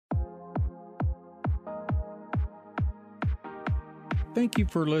Thank you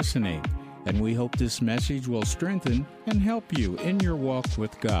for listening, and we hope this message will strengthen and help you in your walk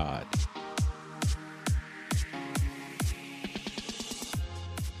with God.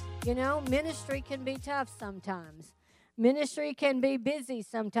 You know, ministry can be tough sometimes. Ministry can be busy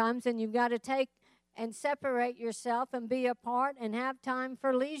sometimes, and you've got to take and separate yourself and be apart and have time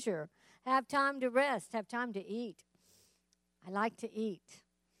for leisure, have time to rest, have time to eat. I like to eat.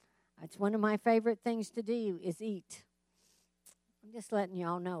 It's one of my favorite things to do is eat. I'm just letting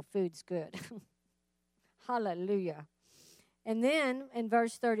y'all know food's good. Hallelujah. And then in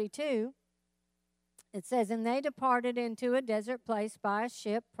verse 32, it says, "And they departed into a desert place by a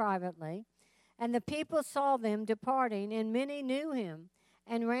ship privately. And the people saw them departing, and many knew him,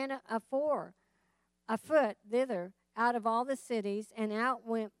 and ran afoot thither out of all the cities, and out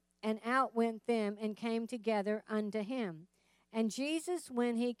went them, and came together unto him. And Jesus,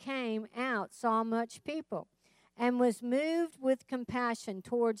 when he came out, saw much people, and was moved with compassion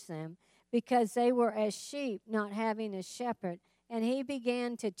towards them, because they were as sheep not having a shepherd. And he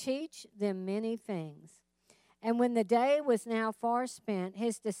began to teach them many things. And when the day was now far spent,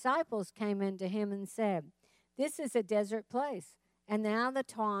 his disciples came unto him and said, This is a desert place, and now the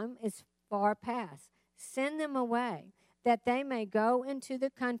time is far past. Send them away, that they may go into the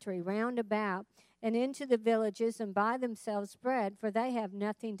country round about, and into the villages, and buy themselves bread, for they have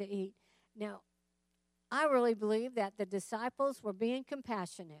nothing to eat." Now, I really believe that the disciples were being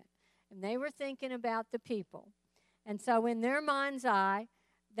compassionate, and they were thinking about the people. And so in their mind's eye,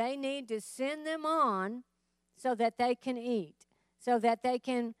 they need to send them on so that they can eat, so that they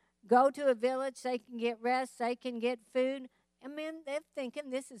can go to a village, they can get rest, they can get food. I mean, they're thinking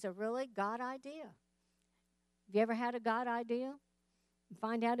this is a really God idea. Have you ever had a God idea and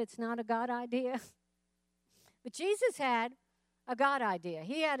find out it's not a God idea? But Jesus had a God idea.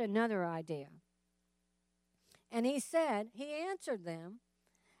 He had another idea. And he answered them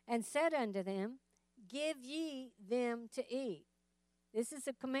and said unto them, Give ye them to eat. This is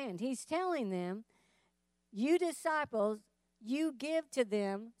a command. He's telling them, you disciples, you give to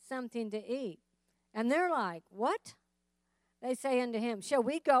them something to eat. And they're like, what? They say unto him, Shall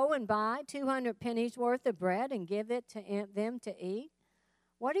we go and buy 200 pennies worth of bread and give it to them to eat?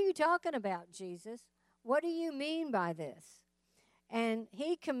 What are you talking about, Jesus? What do you mean by this? And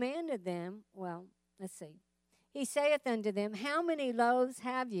he commanded them, He saith unto them, How many loaves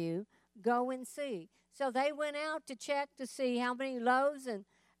have you? Go and see. So they went out to check to see how many loaves and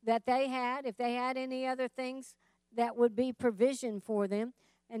that they had, if they had any other things that would be provision for them.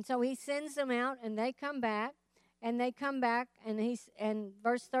 And so he sends them out, and they come back, and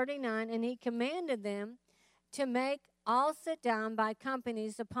verse 39, and he commanded them to make all sit down by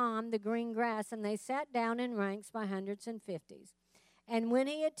companies upon the green grass, and they sat down in ranks by hundreds and fifties. And when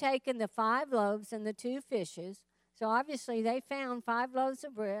he had taken the 5 loaves and the 2 fishes, so obviously they found 5 loaves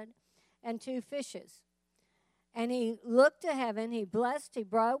of bread and 2 fishes. And he looked to heaven, he blessed, he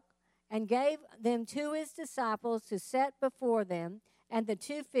broke, and gave them to his disciples to set before them, and the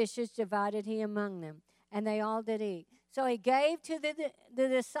 2 fishes divided he among them, and they all did eat. So he gave to the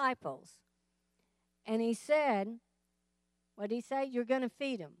disciples, and he said, what did he say? You're going to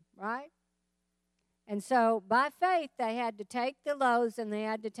feed them, right? And so by faith, they had to take the loaves and they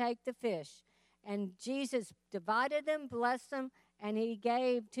had to take the fish. And Jesus divided them, blessed them, and he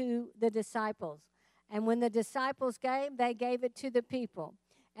gave to the disciples. And when the disciples gave, they gave it to the people.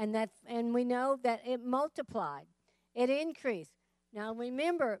 And we know that it multiplied. It increased. Now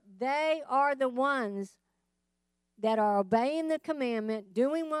remember, they are the ones that are obeying the commandment,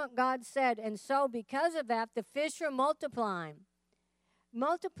 doing what God said. And so because of that, the fish are multiplying.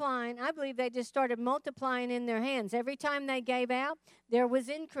 I believe they just started multiplying in their hands. Every time they gave out, there was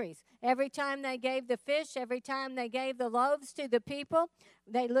increase. Every time they gave the fish, every time they gave the loaves to the people,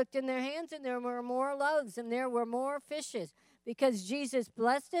 they looked in their hands and there were more loaves and there were more fishes. Because Jesus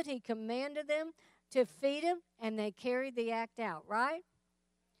blessed it, he commanded them to feed them, and they carried the act out, right?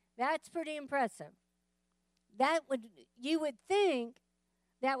 That's pretty impressive. You would think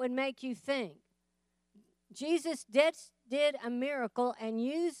that would make you think. Jesus did a miracle and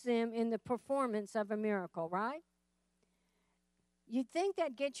used them in the performance of a miracle, right? You'd think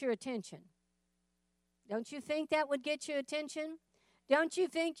that'd get your attention. Don't you think that would get your attention? Don't you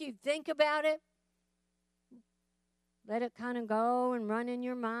think you'd think about it? Let it kind of go and run in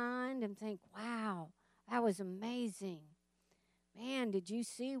your mind and think, wow, that was amazing. Man, did you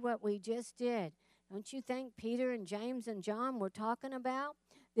see what we just did? Don't you think Peter and James and John were talking about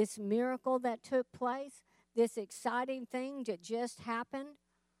this miracle that took place? This exciting thing that just happened?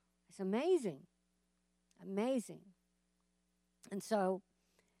 It's amazing. Amazing. And so,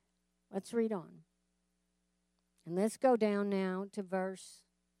 let's read on. And let's go down now to verse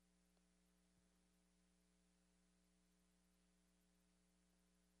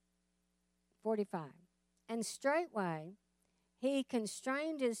 45. And straightway he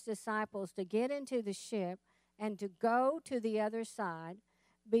constrained his disciples to get into the ship and to go to the other side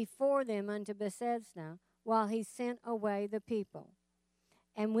before them unto Bethsaida, while he sent away the people.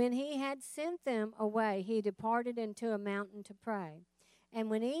 And when he had sent them away, he departed into a mountain to pray. And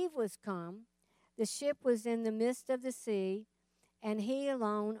when eve was come, the ship was in the midst of the sea, and he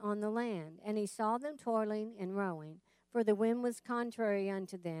alone on the land. And he saw them toiling and rowing, for the wind was contrary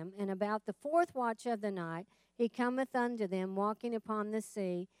unto them. And about the fourth watch of the night he cometh unto them, walking upon the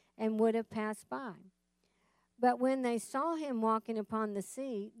sea, and would have passed by. But when they saw him walking upon the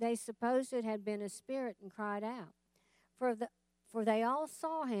sea, they supposed it had been a spirit, and cried out. For they all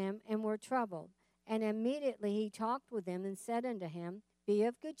saw him and were troubled. And immediately he talked with them and said unto him, Be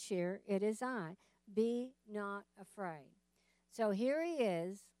of good cheer, it is I. Be not afraid. So here he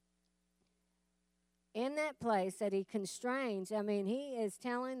is in that place that he constrains. I mean, he is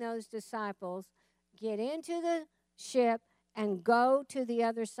telling those disciples, get into the ship and go to the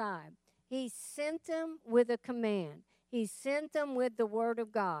other side. He sent them with a command. He sent them with the word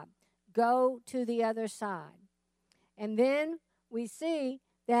of God. Go to the other side. And then we see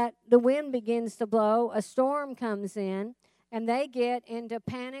that the wind begins to blow, a storm comes in, and they get into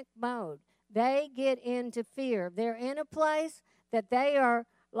panic mode. They get into fear. They're in a place that they are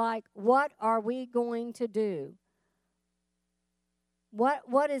like, what are we going to do?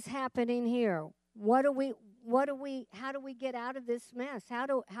 What is happening here? How do we get out of this mess? How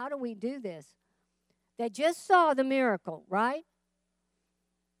do we do this? They just saw the miracle, right?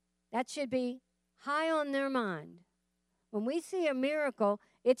 That should be high on their mind. When we see a miracle,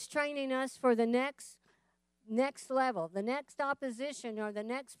 it's training us for the next level, the next opposition, or the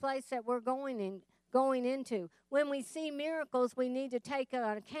next place that we're going into. When we see miracles, we need to take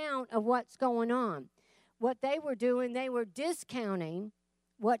an account of what's going on. What they were doing, they were discounting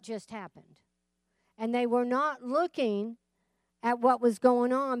what just happened. And they were not looking at what was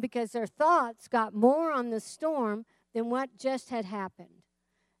going on because their thoughts got more on the storm than what just had happened.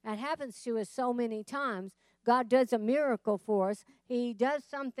 That happens to us so many times. God does a miracle for us. He does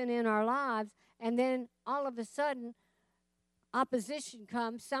something in our lives, and then all of a sudden, opposition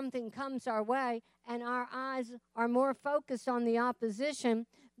comes, something comes our way, and our eyes are more focused on the opposition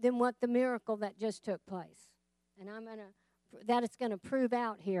than what the miracle that just took place. And that is going to prove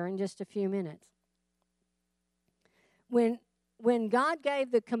out here in just a few minutes. When God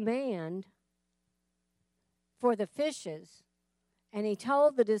gave the command for the fishes, and he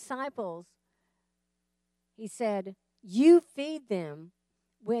told the disciples, he said, you feed them.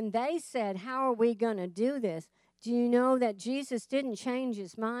 When they said, how are we going to do this? Do you know that Jesus didn't change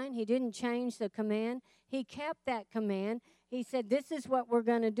his mind? He didn't change the command. He kept that command. He said, this is what we're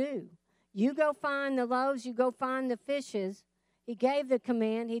going to do. You go find the loaves. You go find the fishes. He gave the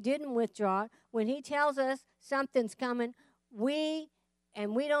command. He didn't withdraw it. When he tells us something's coming, we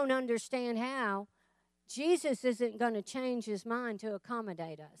don't understand how, Jesus isn't going to change his mind to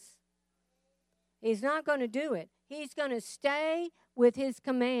accommodate us. He's not going to do it. He's going to stay with his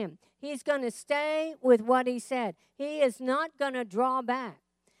command. He's going to stay with what he said. He is not going to draw back.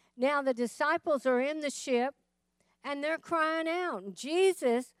 Now the disciples are in the ship, and they're crying out.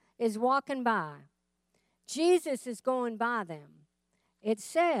 Jesus is walking by. Jesus is going by them. It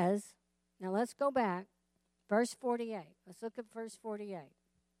says, now let's go back, verse 48. Let's look at verse 48.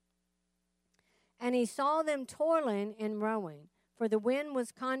 And he saw them toiling and rowing, for the wind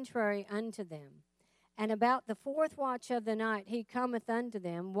was contrary unto them. And about the fourth watch of the night he cometh unto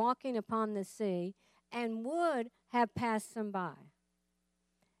them, walking upon the sea, and would have passed them by.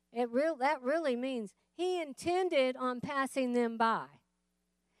 That really means he intended on passing them by.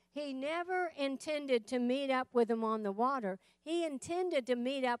 He never intended to meet up with them on the water. He intended to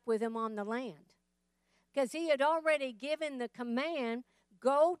meet up with them on the land. Because he had already given the command,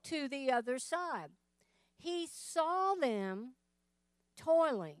 go to the other side. He saw them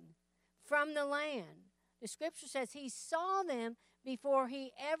toiling from the land. The scripture says he saw them before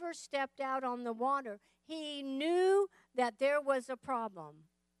he ever stepped out on the water. He knew that there was a problem.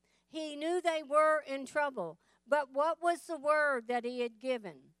 He knew they were in trouble. But what was the word that he had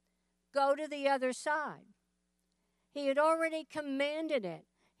given? Go to the other side. He had already commanded it.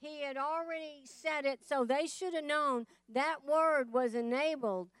 He had already said it, so they should have known that word was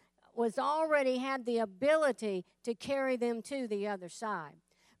enabled, was already had the ability to carry them to the other side.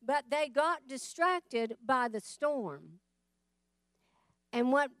 But they got distracted by the storm.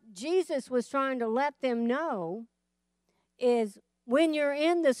 And what Jesus was trying to let them know is When you're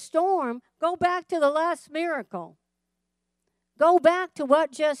in the storm, go back to the last miracle. Go back to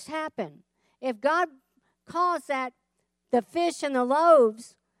what just happened. If God caused the fish and the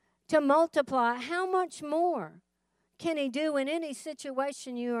loaves to multiply, how much more can He do in any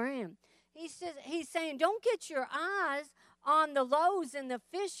situation you are in? He's saying, don't get your eyes on the loaves and the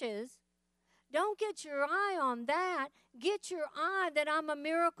fishes. Don't get your eye on that. Get your eye that I'm a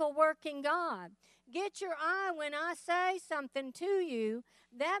miracle working God. Get your eye when I say something to you.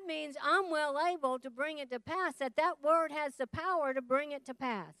 That means I'm well able to bring it to pass, that word has the power to bring it to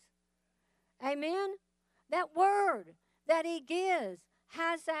pass. Amen? That word that He gives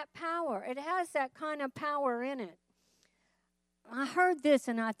has that power. It has that kind of power in it. I heard this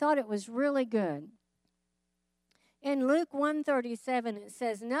and I thought it was really good. In Luke 1:37, it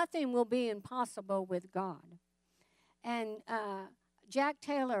says, nothing will be impossible with God. And Jack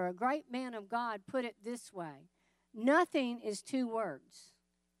Taylor, a great man of God, put it this way. Nothing is two words.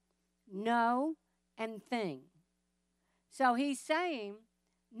 No and thing. So he's saying,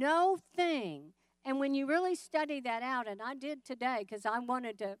 no thing. And when you really study that out, and I did today because I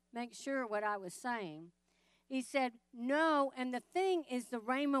wanted to make sure what I was saying, he said, no, and the thing is the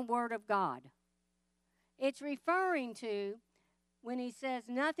rhema word of God. It's referring to when he says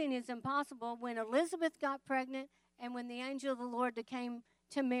nothing is impossible, when Elizabeth got pregnant and when the angel of the Lord came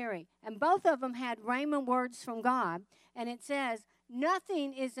to Mary. And both of them had rhema words from God. And it says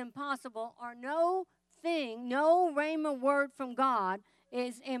nothing is impossible, or no thing, no rhema word from God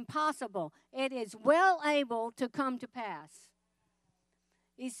is impossible. It is well able to come to pass.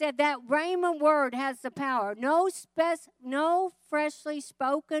 He said that rhema word has the power. No freshly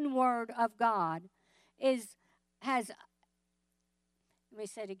spoken word of God let me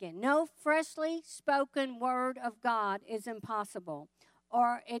say it again. No freshly spoken word of God is impossible,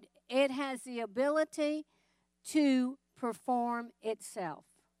 or it has the ability to perform itself.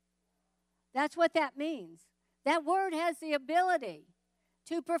 That's what that means. That word has the ability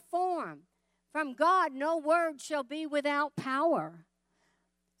to perform. From God, no word shall be without power.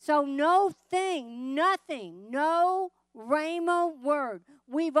 So no thing, nothing, no rhema word.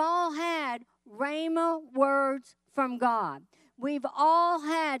 We've all had rhema words from God. We've all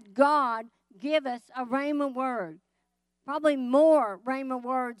had God give us a rhema word. Probably more rhema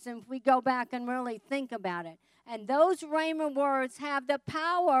words if we go back and really think about it. And those rhema words have the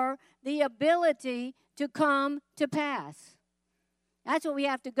power, the ability to come to pass. That's what we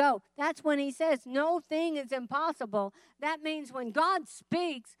have to go. That's when he says no thing is impossible. That means when God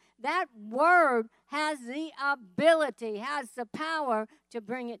speaks, that word has the ability, has the power to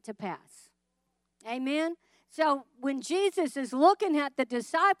bring it to pass. Amen? So when Jesus is looking at the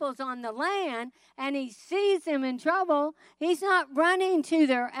disciples on the land and he sees them in trouble, he's not running to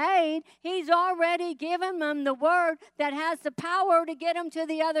their aid. He's already given them the word that has the power to get them to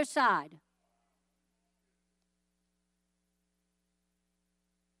the other side.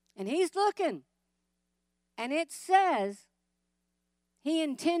 And he's looking. And it says he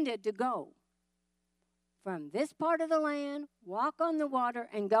intended to go from this part of the land, walk on the water,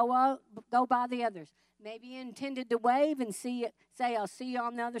 and go by the others. Maybe he intended to wave and say, I'll see you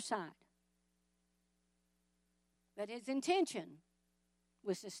on the other side. But his intention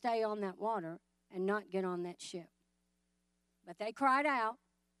was to stay on that water and not get on that ship. But they cried out.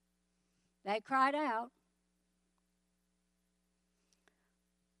 They cried out.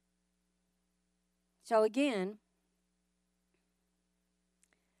 So again,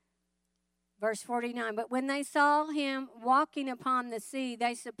 verse 49, but when they saw him walking upon the sea,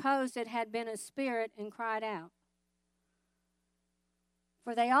 they supposed it had been a spirit and cried out.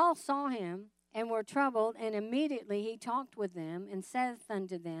 For they all saw him and were troubled, and immediately he talked with them and saith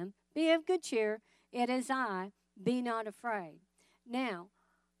unto them, be of good cheer, it is I, be not afraid. Now,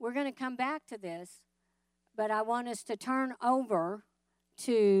 we're going to come back to this, but I want us to turn over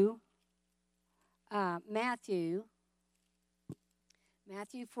to Matthew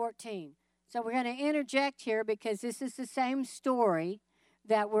 14. So we're going to interject here because this is the same story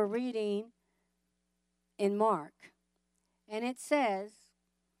that we're reading in Mark. And it says,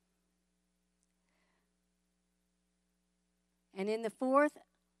 and in the fourth,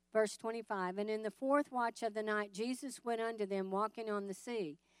 verse 25, and in the fourth watch of the night, Jesus went unto them walking on the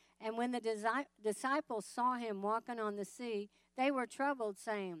sea. And when the disciples saw him walking on the sea, they were troubled,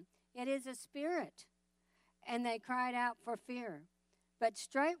 saying, it is a spirit. And they cried out for fear. But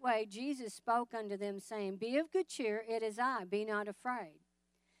straightway Jesus spoke unto them, saying, be of good cheer, it is I, be not afraid.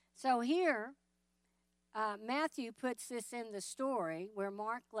 So here, Matthew puts this in the story where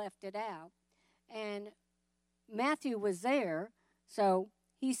Mark left it out. And Matthew was there, so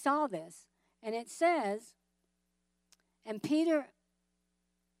he saw this. And it says And Peter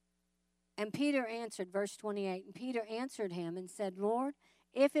answered, verse 28, and Peter answered him and said, Lord,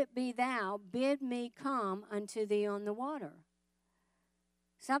 if it be thou, bid me come unto thee on the water.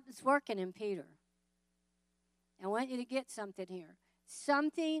 Something's working in Peter. I want you to get something here.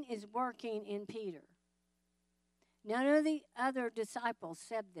 Something is working in Peter. None of the other disciples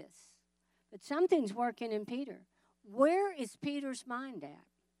said this, but something's working in Peter. Where is Peter's mind at?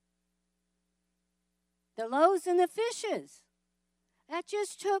 The loaves and the fishes. That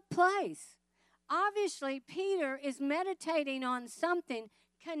just took place. Obviously, Peter is meditating on something,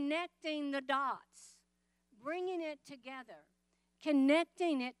 connecting the dots, bringing it together,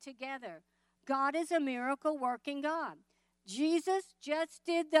 connecting it together. God is a miracle-working God. Jesus just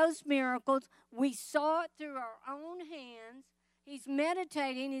did those miracles. We saw it through our own hands. He's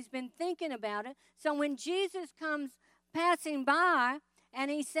meditating. He's been thinking about it. So when Jesus comes passing by and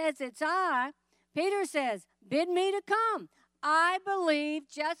he says, it's I, Peter says, bid me to come. I believe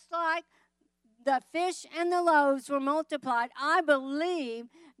just like the fish and the loaves were multiplied, I believe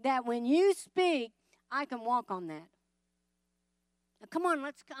that when you speak, I can walk on that. Now, come on,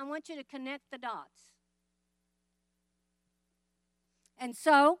 I want you to connect the dots. And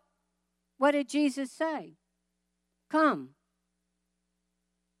so, what did Jesus say? Come.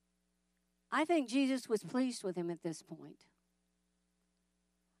 I think Jesus was pleased with him at this point.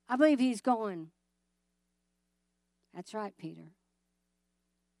 I believe he's going, that's right, Peter.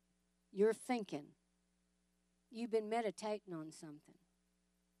 You're thinking. You've been meditating on something.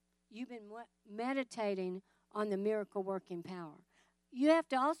 You've been meditating on the miracle-working power. You have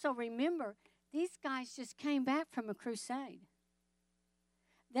to also remember, these guys just came back from a crusade.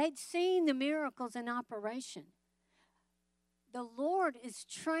 They'd seen the miracles in operation. The Lord is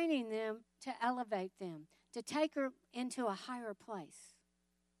training them to elevate them, to take her into a higher place.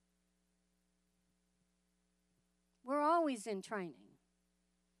 We're always in training.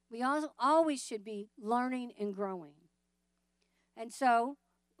 We always should be learning and growing. And so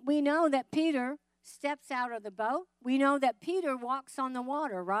we know that Peter steps out of the boat. We know that Peter walks on the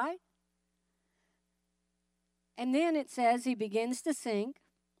water, right? And then it says he begins to sink,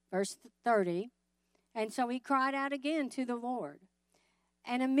 verse 30. And so he cried out again to the Lord.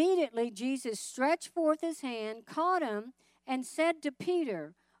 And immediately Jesus stretched forth his hand, caught him, and said to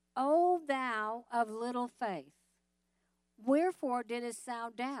Peter, O thou of little faith, wherefore didst thou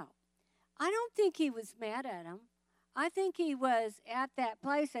doubt? I don't think he was mad at him. I think he was at that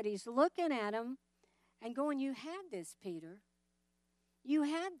place that he's looking at him and going, you had this, Peter. You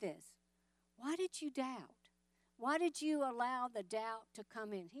had this. Why did you doubt? Why did you allow the doubt to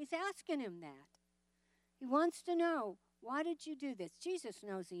come in? He's asking him that. He wants to know, why did you do this? Jesus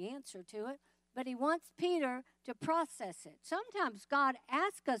knows the answer to it, but he wants Peter to process it. Sometimes God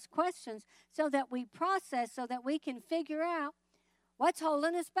asks us questions so that we process, so that we can figure out what's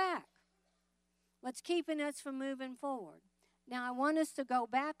holding us back, what's keeping us from moving forward. Now, I want us to go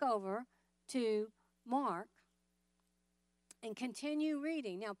back over to Mark and continue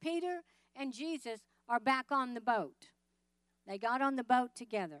reading. Now, Peter and Jesus are back on the boat. They got on the boat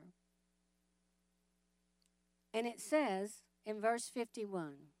together. And it says in verse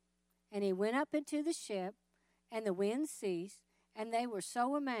 51, and he went up into the ship, and the wind ceased, and they were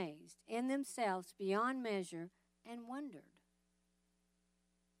so amazed in themselves beyond measure and wondered.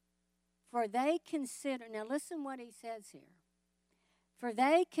 For they considered, now listen what he says here. For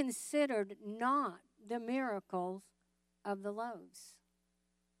they considered not the miracles of the loaves,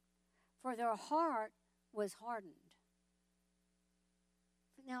 for their heart was hardened.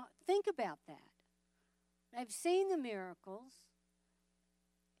 Now, think about that. They've seen the miracles,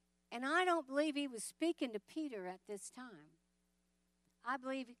 and I don't believe he was speaking to Peter at this time. I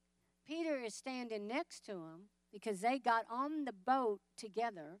believe Peter is standing next to him because they got on the boat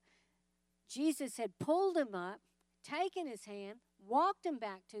together. Jesus had pulled him up, taken his hand, walked him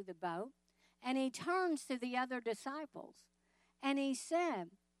back to the boat, and he turns to the other disciples, and he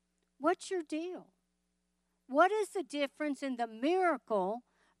said, what's your deal? What is the difference in the miracle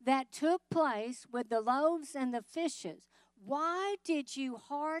that took place with the loaves and the fishes? Why did you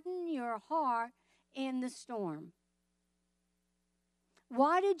harden your heart in the storm?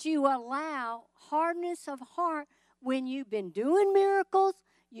 Why did you allow hardness of heart when you've been doing miracles?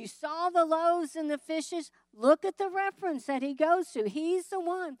 You saw the loaves and the fishes. Look at the reference that he goes to. He's the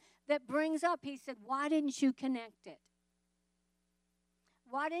one that brings up. He said, why didn't you connect it?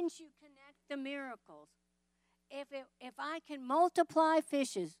 Why didn't you connect the miracles? If I can multiply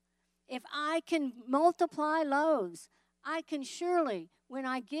fishes, if I can multiply loaves, I can surely, when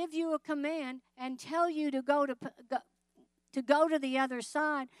I give you a command and tell you to go to the other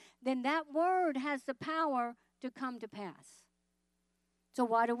side, then that word has the power to come to pass. So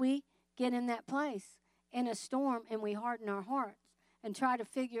why do we get in that place in a storm and we harden our hearts and try to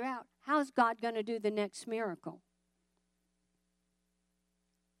figure out how's God going to do the next miracle?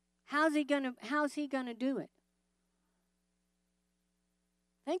 How's he going to do it?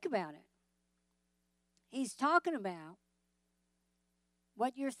 Think about it. He's talking about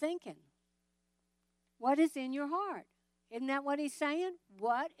what you're thinking. What is in your heart? Isn't that what he's saying?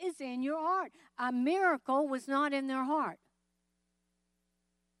 What is in your heart? A miracle was not in their heart.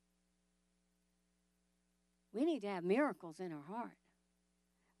 We need to have miracles in our heart.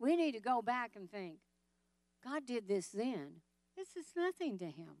 We need to go back and think, God did this then. This is nothing to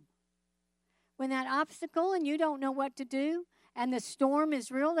him. When that obstacle and you don't know what to do, and the storm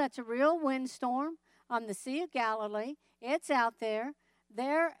is real, that's a real windstorm on the Sea of Galilee. It's out there.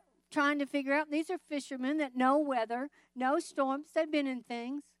 They're trying to figure out, these are fishermen that know weather, know storms. They've been in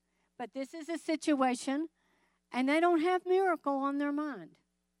things. But this is a situation, and they don't have miracle on their mind.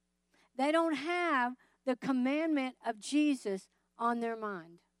 They don't have the commandment of Jesus on their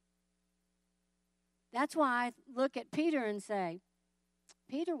mind. That's why I look at Peter and say,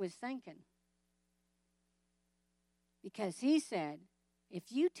 Peter was thinking. Because he said, if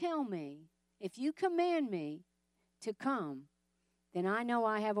you tell me, if you command me to come, then I know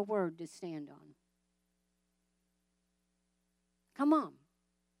I have a word to stand on. Come on.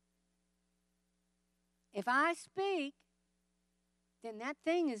 If I speak, then that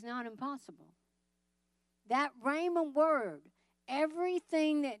thing is not impossible. That rhema word,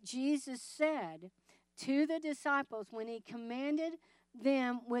 everything that Jesus said to the disciples when he commanded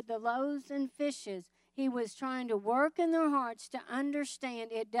them with the loaves and fishes, he was trying to work in their hearts to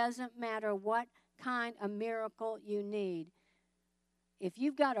understand it doesn't matter what kind of miracle you need. If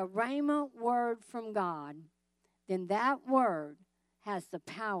you've got a rhema word from God, then that word has the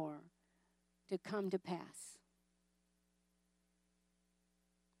power to come to pass.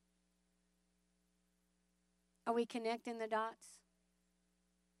 Are we connecting the dots?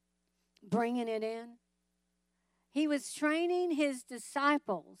 Bringing it in? He was training his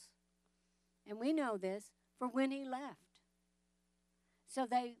disciples, and we know this, for when he left. So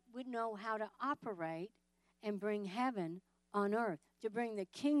they would know how to operate and bring heaven on earth, to bring the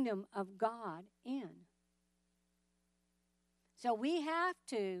kingdom of God in. So we have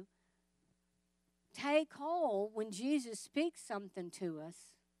to take hold when Jesus speaks something to us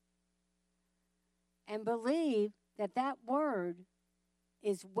and believe that that word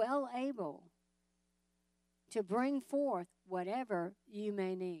is well able to bring forth whatever you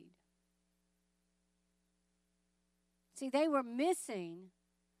may need. See, they were missing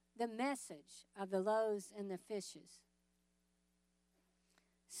the message of the loaves and the fishes.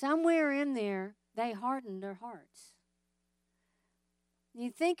 Somewhere in there, they hardened their hearts.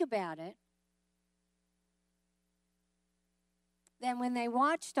 You think about it, then when they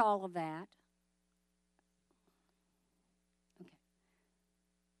watched all of that,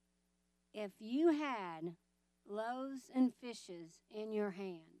 if you had loaves and fishes in your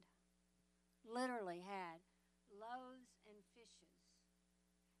hand, literally had loaves and fishes,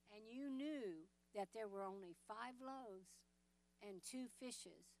 and you knew that there were only 5 loaves and 2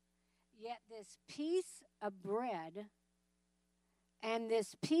 fishes, yet this piece of bread and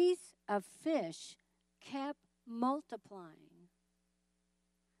this piece of fish kept multiplying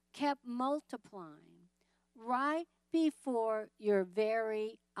right before your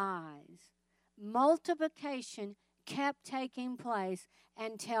very eyes. Multiplication kept taking place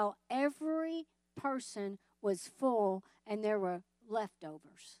until every person was full and there were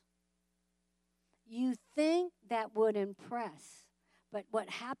leftovers. You think that would impress, but what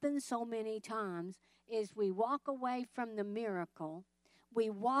happens so many times is we walk away from the miracle, we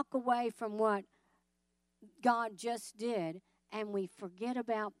walk away from what God just did, and we forget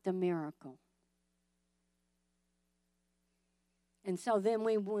about the miracle. And so then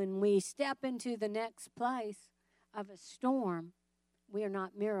when we step into the next place of a storm, we are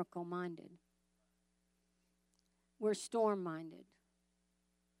not miracle-minded. We're storm-minded.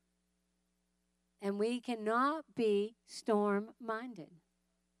 And we cannot be storm-minded.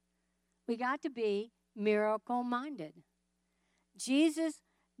 We got to be miracle-minded. Jesus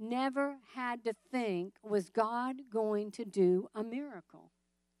never had to think, was God going to do a miracle?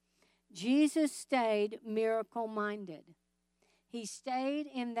 Jesus stayed miracle-minded. He stayed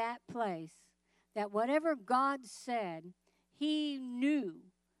in that place that whatever God said, he knew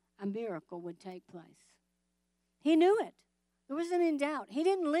a miracle would take place. He knew it. It wasn't in doubt. He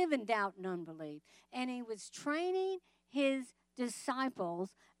didn't live in doubt and unbelief. And he was training his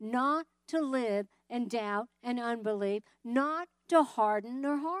disciples not to live in doubt and unbelief, not to harden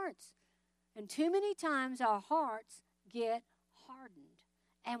their hearts. And too many times our hearts get hardened,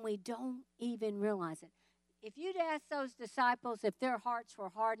 and we don't even realize it. If you'd asked those disciples if their hearts were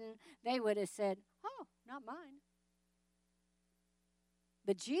hardened, they would have said, "Oh, not mine."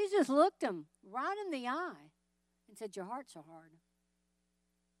 But Jesus looked them right in the eye and said, "Your hearts are hard."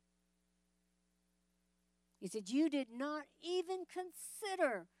 He said, "You did not even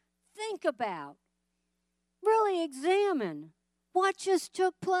consider, think about, really examine what just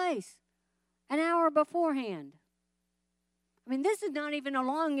took place an hour beforehand." I mean, this is not even a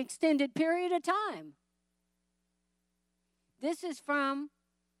long, extended period of time. This is from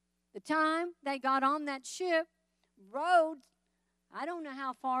the time they got on that ship, rode, I don't know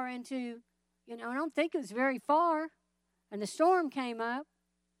how far into, I don't think it was very far, and the storm came up,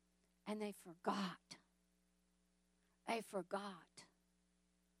 and they forgot. They forgot.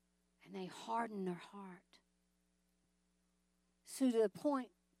 And they hardened their heart. So to the point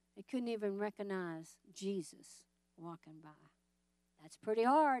they couldn't even recognize Jesus walking by. That's pretty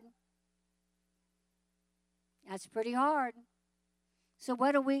hard. That's pretty hard. So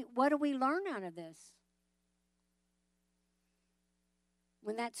what do we learn out of this?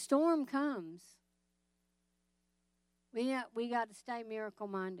 When that storm comes, we got to stay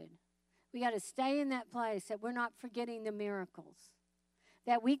miracle-minded. We got to stay in that place that we're not forgetting the miracles.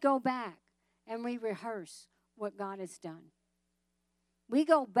 That we go back and we rehearse what God has done. We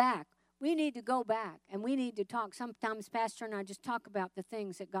go back. We need to go back and we need to talk. Sometimes Pastor and I just talk about the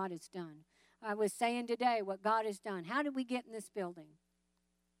things that God has done. I was saying today what God has done. How did we get in this building?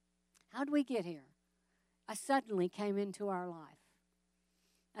 How did we get here? A suddenly came into our life.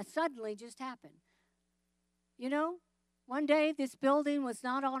 A suddenly just happened. One day this building was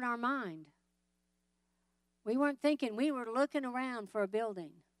not on our mind. We weren't thinking. We were looking around for a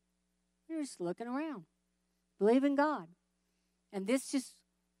building. We were just looking around, believing God. And this just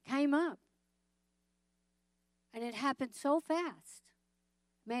came up. And it happened so fast.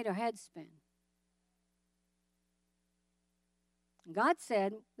 Made our heads spin. And God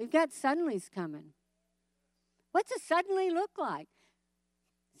said, we've got suddenlies coming. What's a suddenly look like?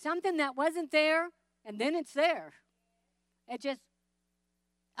 Something that wasn't there, and then it's there. It just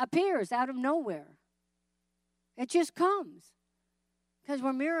appears out of nowhere. It just comes. Because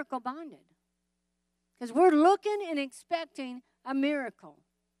we're miracle bonded. Because we're looking and expecting a miracle.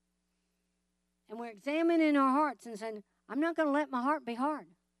 And we're examining our hearts and saying, I'm not going to let my heart be hard.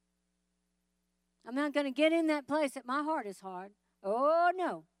 I'm not going to get in that place that my heart is hard. Oh,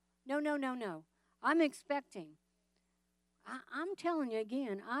 no. No. I'm expecting. I'm telling you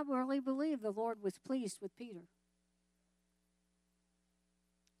again, I really believe the Lord was pleased with Peter.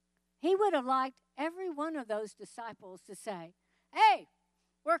 He would have liked every one of those disciples to say, hey,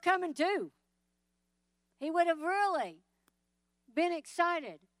 we're coming too. He would have really been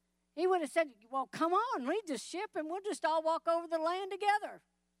excited. He would have said, well, come on, lead the ship and we'll just all walk over the land together.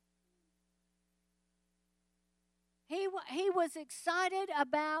 He was excited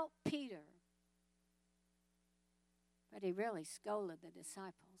about Peter. But he really scolded the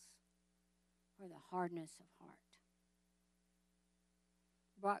disciples for the hardness of heart.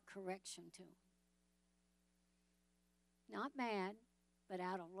 Brought correction to them. Not mad, but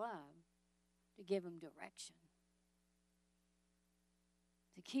out of love to give them direction.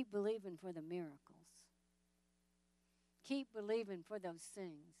 To keep believing for the miracles. Keep believing for those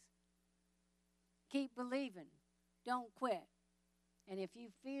things. Keep believing. Don't quit. And if you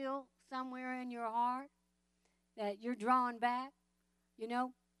feel somewhere in your heart that you're drawing back,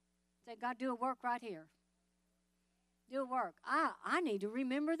 say, God, do a work right here. Do a work. I need to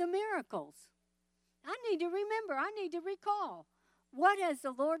remember the miracles. I need to remember. I need to recall. What has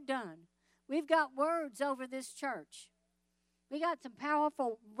the Lord done? We've got words over this church. We got some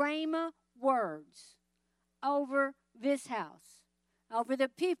powerful rhema words over this house, over the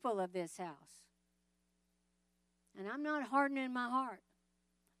people of this house. And I'm not hardening my heart.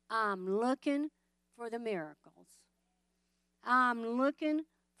 I'm looking for the miracles. I'm looking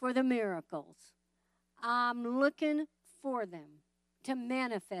for the miracles. I'm looking for them to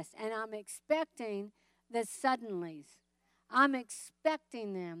manifest. And I'm expecting the suddenlies. I'm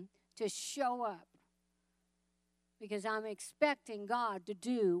expecting them to show up. Because I'm expecting God to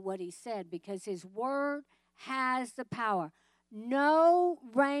do what He said. Because His word has the power. No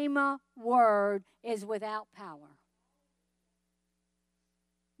rhema word is without power.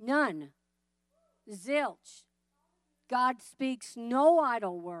 None. Zilch. God speaks no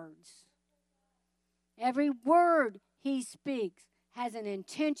idle words. Every word He speaks has an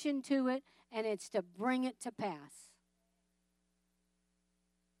intention to it, and it's to bring it to pass.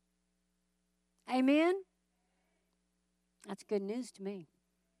 Amen? That's good news to me.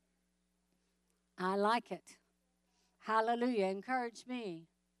 I like it. Hallelujah. Encourage me.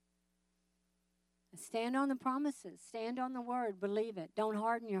 Stand on the promises. Stand on the word. Believe it. Don't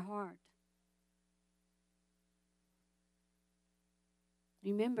harden your heart.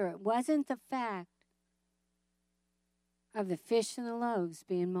 Remember, it wasn't the fact of the fish and the loaves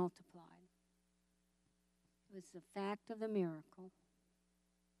being multiplied. It was the fact of the miracle.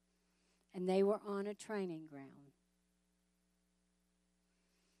 And they were on a training ground.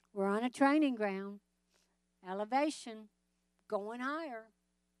 We're on a training ground. Elevation. Going higher.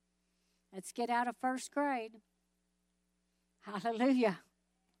 Let's get out of first grade. Hallelujah.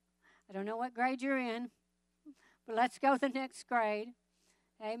 I don't know what grade you're in, but let's go the next grade.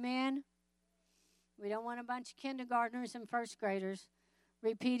 Amen. We don't want a bunch of kindergartners and first graders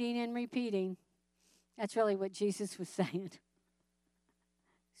repeating and repeating. That's really what Jesus was saying.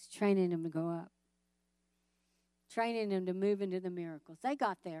 He's training them to go up. Training them to move into the miracles. They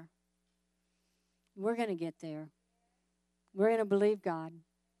got there. We're going to get there. We're going to believe God.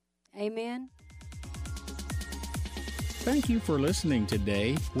 Amen. Thank you for listening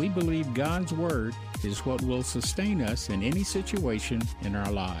today. We believe God's Word is what will sustain us in any situation in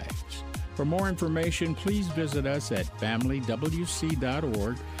our lives. For more information, please visit us at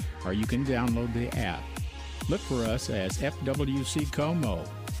familywc.org, or you can download the app. Look for us as FWC Como.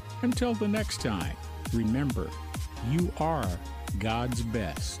 Until the next time, remember, you are God's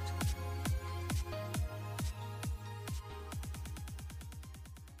best.